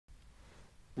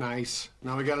Nice.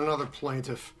 Now we got another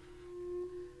plaintiff.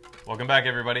 Welcome back,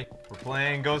 everybody. We're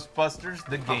playing Ghostbusters,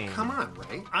 the game. Oh, come on,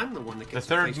 Ray. I'm the one that gets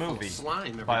the third face full of movie, slime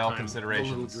every by all time considerations.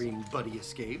 the little green buddy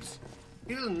escapes.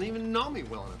 He doesn't even know me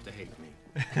well enough to hate me.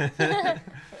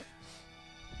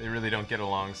 They really don't get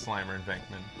along, Slimer and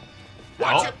Venkman.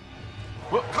 Watch it!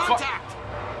 Whoop, Contact!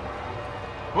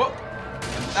 Whoop!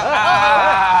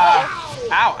 Ah!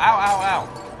 Ow, ow, ow, ow.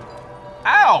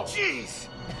 Ow! Jeez!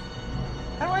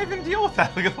 How do I even deal with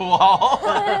that? Look at the wall.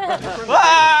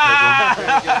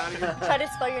 Try to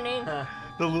spell your name.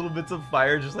 The little bits of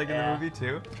fire, just like in the movie,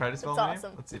 too. Try to spell my name?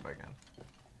 Awesome. Let's see if I can.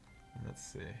 Let's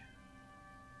see.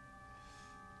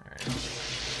 Alright.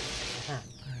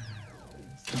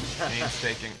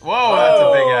 Painstaking. Whoa, that's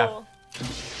a big F.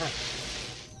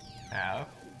 F.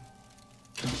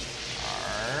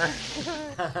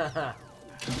 R.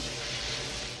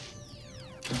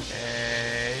 A.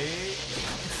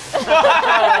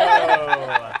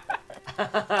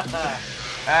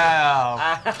 L.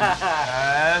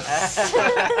 S.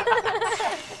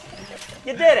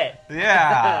 You did it.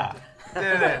 Yeah.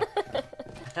 Did it.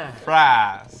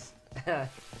 Brass. Alright,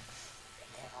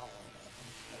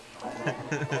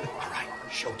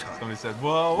 showtime. Somebody said,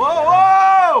 whoa,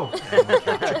 whoa,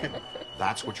 whoa!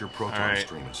 That's what your proton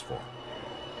stream is for.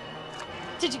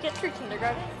 Did you get through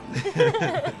kindergarten?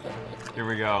 Here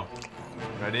we go.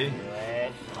 Ready?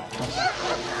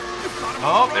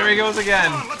 Oh, there he goes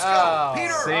again. Let's go.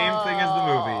 Peter! Same thing as the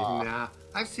movie. Nah,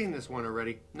 I've seen this one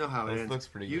already. Know how it This ends. looks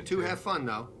pretty You good, two too. have fun,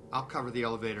 though. I'll cover the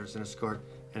elevators and escort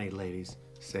any ladies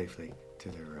safely to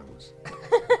their rooms.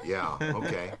 Yeah,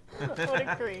 okay. What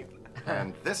a creep.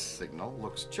 And this signal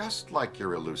looks just like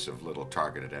your elusive little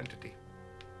targeted entity.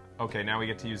 Okay, now we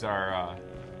get to use our, I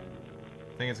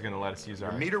think it's gonna let us use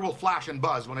our... Your meter will flash and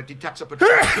buzz when it detects a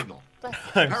patrol signal. I'm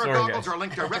Pair of sorry, goggles guys. are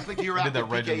linked directly to your I did active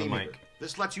that right in PKE the meter. mic.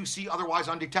 This lets you see otherwise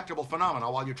undetectable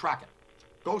phenomena while you track it.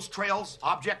 Ghost trails,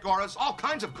 object auras, all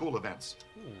kinds of cool events.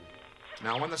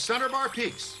 Now, when the center bar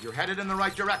peaks, you're headed in the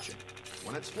right direction.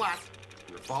 When it's flat,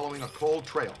 you're following a cold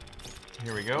trail.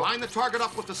 Here we go. Line the target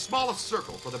up with the smallest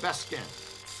circle for the best scan.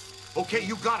 Okay,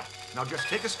 you got it. Now just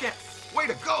take a scan. Way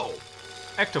to go!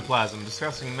 Ectoplasm,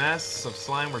 discussing mass of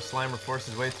slime where Slimer forces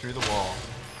his way through the wall.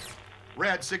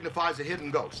 Red signifies a hidden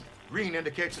ghost. Green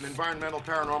indicates an environmental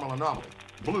paranormal anomaly.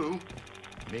 Blue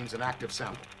means an active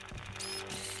sample.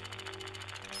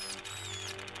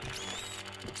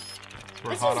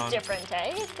 We're This hot is on. different,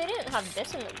 eh? They didn't have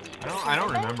this in the Wii. I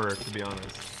don't remember, to be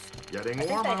honest. Getting I think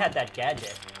warmer. they had that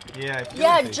gadget. Yeah, I feel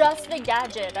Yeah, like they- just the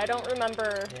gadget. I don't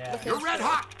remember. Yeah. the You're physical. red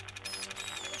hot!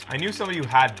 I knew somebody who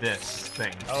had this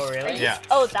thing. Oh, Are really? you- Yeah.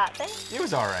 Oh, that thing? It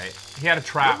was alright. He had a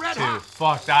trap, You're red too. hot.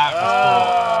 Fuck, that was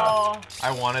Oh. cool.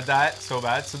 I wanted that so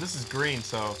bad. So this is green,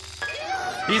 so...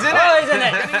 He's in Oh, it! he's in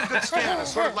it. Getting a good scan is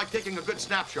sort of like taking a good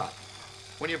snapshot.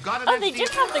 When you've got an Oh, they empty... did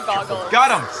have the goggles.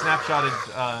 Got him!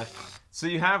 Snapshotted. So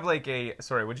you have like a...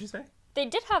 Sorry, what'd you say? They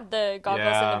did have the goggles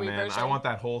Yeah, in the Wii man, version. I want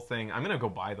that whole thing. I'm gonna go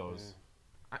buy those.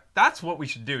 That's what we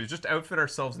should do, is just outfit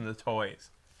ourselves in the toys.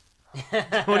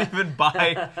 Don't even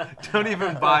buy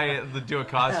do a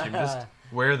costume. Just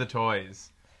wear the toys.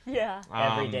 Yeah.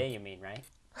 Every day, you mean, right?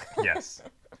 Yes.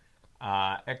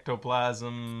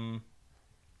 Ectoplasm.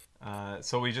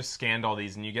 So we just scanned all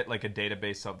these, and you get like a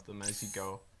database of them as you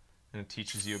go, and it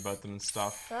teaches you about them and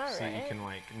stuff, so that you Alright. can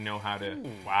like know how to.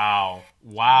 Wow.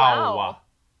 Wow. Wow.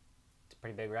 It's a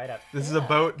pretty big write-up. This is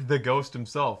about the ghost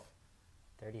himself.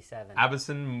 37.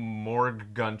 Abison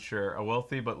Morguncher, a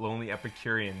wealthy but lonely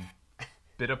Epicurean,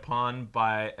 bid upon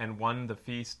by and won the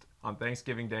feast. On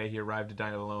Thanksgiving Day, he arrived to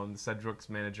dine alone. The Sedgwick's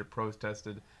manager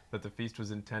protested that the feast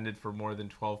was intended for more than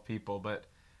 12 people, but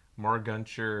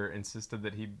Morguncher insisted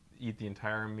that he eat the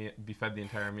entire be fed the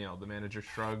entire meal. The manager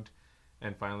shrugged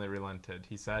and finally relented.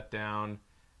 He sat down,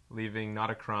 leaving not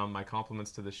a crumb. My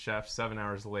compliments to the chef. 7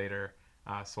 hours later,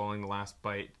 swallowing the last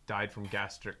bite, died from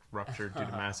gastric rupture due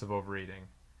to massive overeating.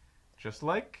 Just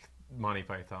like Monty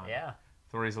Python. Yeah.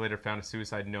 Authorities later found a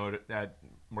suicide note at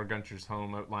Morguncher's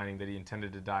home outlining that he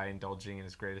intended to die indulging in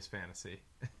his greatest fantasy.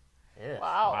 Ew.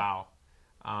 Wow.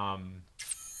 Wow.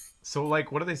 So,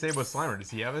 like, what do they say about Slimer? Does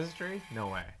he have a history? No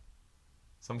way.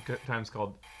 Sometimes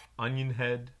called Onion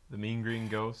Head, the mean green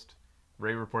ghost.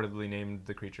 Ray reportedly named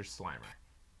the creature Slimer.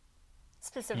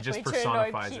 Specifically just to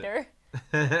annoy personifies it.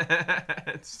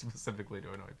 Peter. Specifically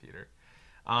to annoy Peter.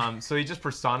 So he just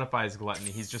personifies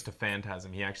gluttony. He's just a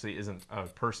phantasm. He actually isn't a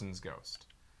person's ghost.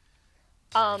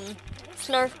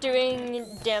 Snarf doing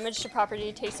damage to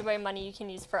property takes away money you can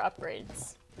use for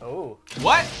upgrades. Oh.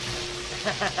 What?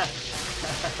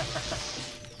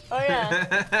 Oh yeah.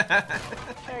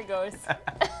 There it goes.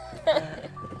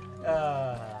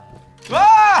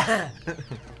 Ah!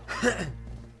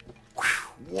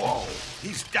 Whoa,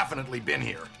 he's definitely been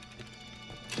here.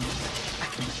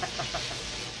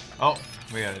 Oh,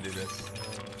 we gotta do this.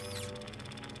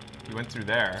 He went through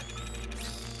there.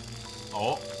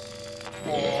 Oh.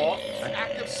 An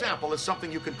active sample is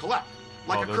something you can collect,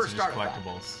 like Oh, a those are cursed just artifact.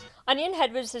 collectibles. Onion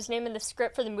Head was his name in the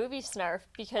script for the movie Snarf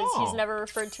because Oh. he's never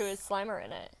referred to as Slimer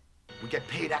in it. We get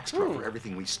paid extra for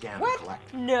everything we scan and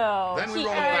collect. No. Then we he-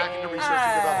 roll it back into research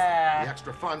and development. The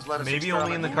extra funds let us Maybe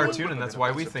only in the experiment with cartoon, equipment and that's and why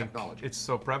we offensive think technology, it's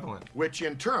so prevalent. which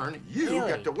in turn you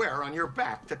Really? get to wear on your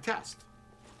back to test.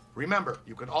 Remember,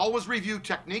 you can always review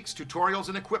techniques, tutorials,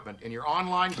 and equipment in your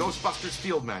online Ghostbusters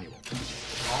field manual.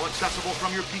 All accessible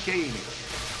from your PKE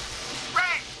meter.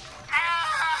 Ray!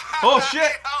 Oh,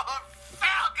 shit! Oh,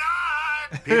 felt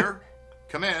good! Peter,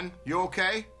 come in. You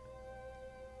okay?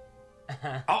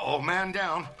 Uh-oh, man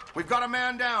down. We've got a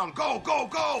man down. Go, go,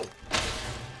 go!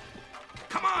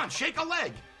 Come on, shake a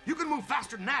leg. You can move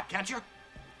faster than that, can't you?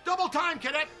 Double time,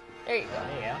 cadet. There you go.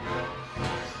 There you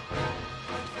go.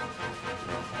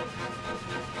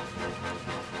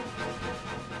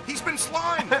 He's been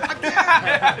slimed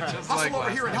again. Just Hustle like over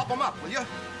last here and time. help him up, will you?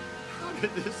 How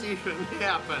did this even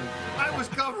happen? I was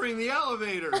covering the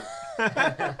elevator.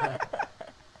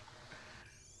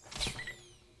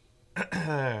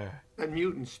 That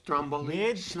mutant Stromboli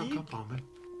Mid-peak? snuck up on me.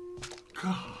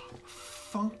 God,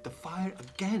 funked the fire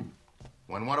again.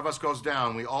 When one of us goes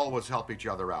down, we always help each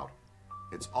other out.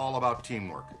 It's all about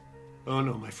teamwork. Oh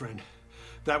no, my friend.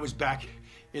 That was back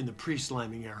in the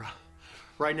pre-sliming era.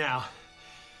 Right now,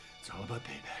 it's all about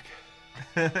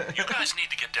payback. You guys need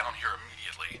to get down here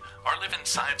immediately. Our living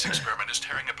science experiment is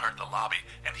tearing apart the lobby,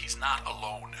 and he's not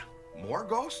alone. More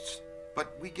ghosts?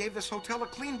 But we gave this hotel a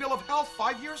clean bill of health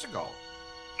 5 years ago.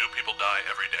 New people die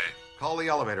every day. Call the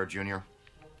elevator, Junior.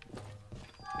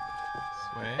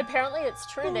 Sway. Apparently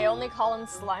it's true. They only call him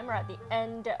Slimer at the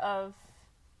end of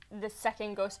the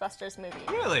second Ghostbusters movie.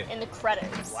 Really? In the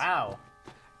credits. Wow.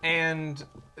 And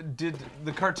did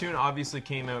the cartoon obviously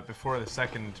came out before the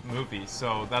second movie,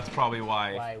 so that's probably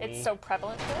why. Why we? It's so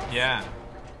prevalent for this. Yeah.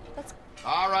 That's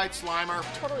All right, Slimer.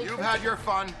 Totally You've true. had your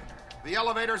fun. The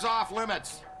elevator's off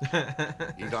limits.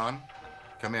 Egon,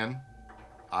 come in.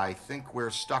 I think we're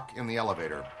stuck in the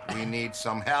elevator. We need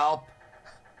some help.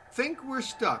 Think we're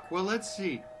stuck. Well, let's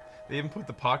see. They even put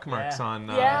the pockmarks Yeah. on.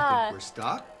 Yeah. Think we're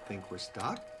stuck. Think we're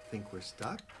stuck. Think we're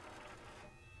stuck.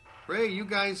 Ray, you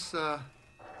guys The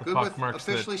good with pockmarks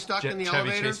officially that stuck in the Chevy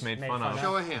elevators? Chase made Made fun fun of. of.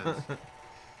 Show of hands.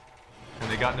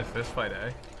 And they got in a fist fight,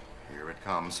 eh? Here it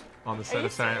comes. On the set you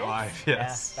of Saturday Night serious? Live,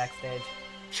 yes. Yeah, backstage.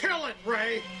 Kill it,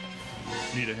 Ray!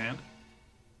 Need a hand?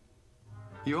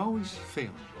 You always fail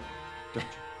me, don't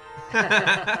you?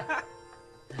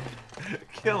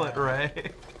 Kill it,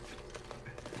 Ray.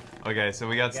 Okay, so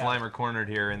we got Yeah. Slimer cornered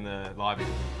here in the lobby.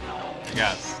 I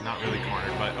guess, not really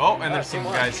cornered, but and there's some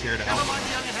more. guys here to Never help. mind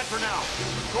the onion head for now.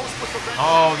 Ghost with the red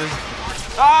Oh, there's.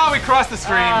 Oh, we crossed the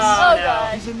streams. Oh, no.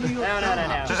 God. He's a New York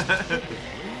No.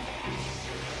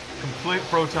 Complete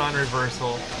proton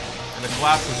reversal, and the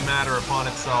collapse of matter upon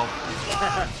itself.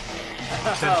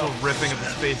 Potential ripping of the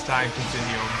space-time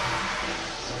continuum.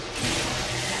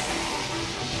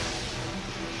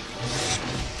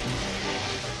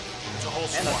 It's a whole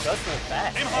Man, those swarm. ghosts move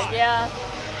fast. Aim high. Yeah.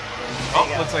 Oh,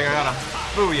 you go. looks like I got him.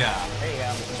 Booyah! There you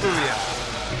go. Booyah!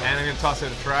 And I'm gonna toss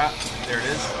out a trap. There it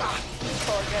is.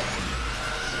 Cool, good.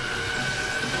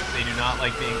 They do not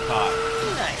like being caught.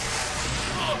 Nice.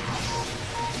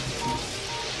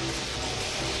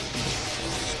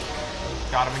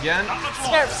 Got him again. Not much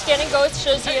Snarf, longer. scanning ghosts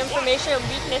shows you information on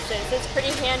weaknesses. It's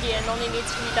pretty handy and only needs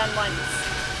to be done once.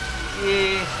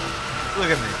 Yeah.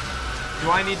 Look at me. Do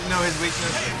I need to know his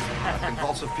weakness?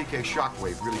 convulsive PK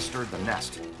shockwave really stirred the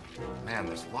nest. Man,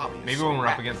 this lobby is Maybe so when we're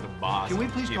up whack. against the boss. Can we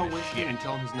please give call a Winston shit. and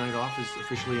tell him his night off is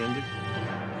officially ended? Here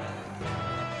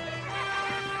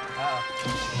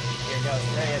it goes.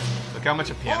 There he is. Look how much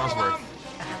a piano's worth.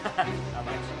 How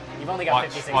much? You've only got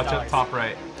 $56. Watch it top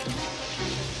right.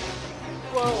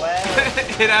 Whoa. Way.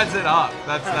 It adds it up.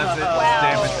 That's it. Wow.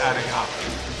 Damage adding up.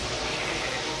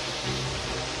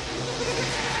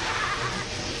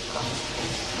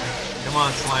 Come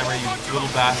on, Slimer, you little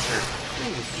bastard.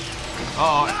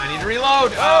 Oh, I need to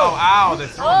reload. Oh, ow, they're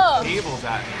throwing Oh. cables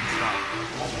at me and stuff.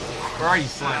 Where are you,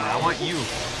 Slimer? I want you.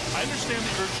 I understand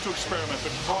the urge to experiment,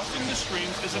 but crossing the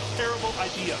streams is a terrible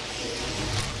idea.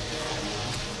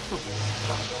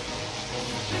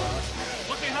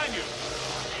 Look behind you.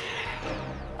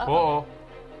 Uh-oh.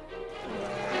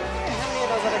 How many of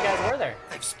those other guys were there?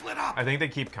 They They've split up. I think they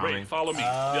keep coming. Great, follow me. The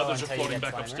others are until you floating get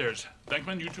back Slimer. upstairs.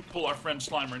 Venkman, you two pull our friend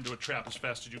Slimer into a trap as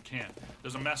fast as you can.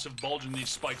 There's a massive bulge in these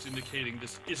spikes indicating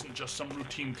this isn't just some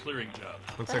routine clearing job.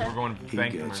 Looks like we're going He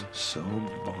Venkman. gets so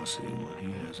bossy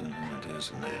when he hasn't had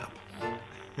his nap.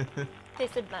 They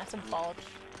said massive bulge.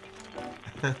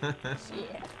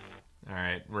 Yeah. All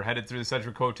right, we're headed through the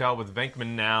Sedgwick Hotel with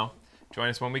Venkman now. Join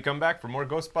us when we come back for more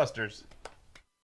Ghostbusters.